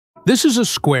This is a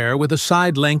square with a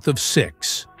side length of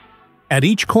 6. At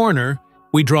each corner,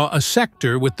 we draw a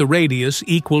sector with the radius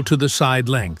equal to the side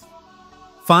length.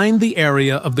 Find the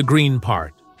area of the green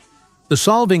part. The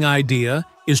solving idea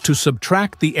is to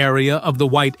subtract the area of the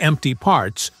white empty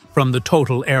parts from the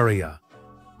total area.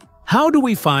 How do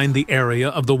we find the area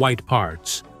of the white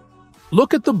parts?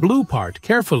 Look at the blue part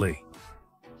carefully.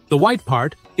 The white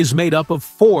part is made up of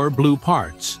 4 blue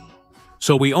parts,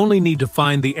 so we only need to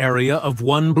find the area of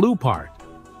 1 blue part.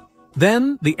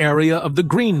 Then the area of the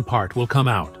green part will come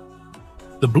out.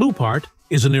 The blue part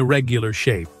is an irregular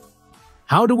shape.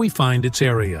 How do we find its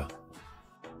area?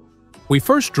 We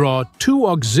first draw 2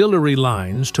 auxiliary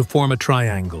lines to form a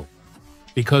triangle.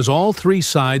 Because all 3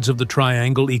 sides of the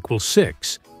triangle equal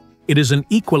 6, it is an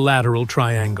equilateral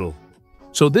triangle.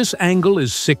 So this angle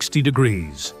is 60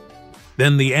 degrees.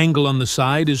 Then the angle on the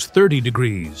side is 30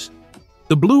 degrees.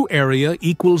 The blue area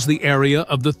equals the area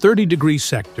of the 30-degree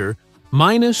sector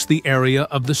minus the area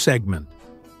of the segment.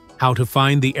 How to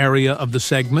find the area of the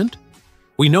segment?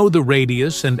 We know the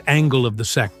radius and angle of the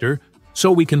sector,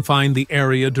 so we can find the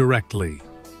area directly.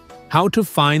 How to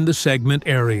find the segment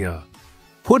area?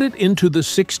 Put it into the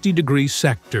 60-degree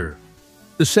sector.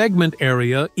 The segment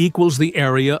area equals the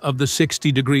area of the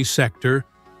 60-degree sector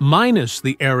minus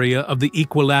the area of the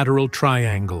equilateral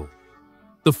triangle.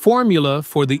 The formula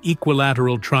for the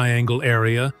equilateral triangle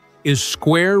area is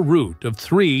square root of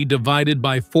 3 divided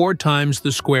by 4 times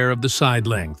the square of the side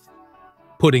length.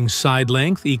 Putting side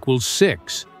length equals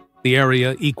 6, the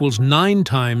area equals 9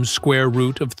 times square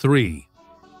root of 3.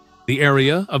 The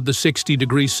area of the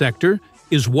 60-degree sector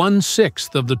is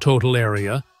 1/6 of the total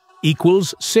area,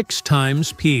 equals 6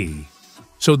 times pi.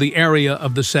 So the area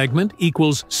of the segment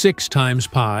equals 6 times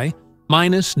pi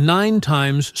minus 9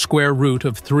 times square root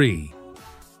of 3.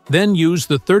 Then use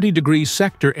the 30-degree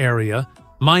sector area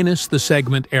minus the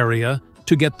segment area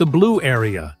to get the blue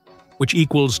area, which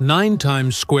equals 9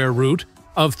 times square root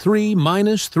of 3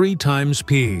 minus 3 times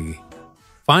pi.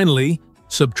 Finally,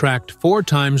 subtract 4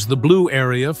 times the blue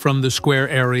area from the square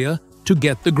area to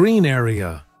get the green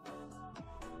area.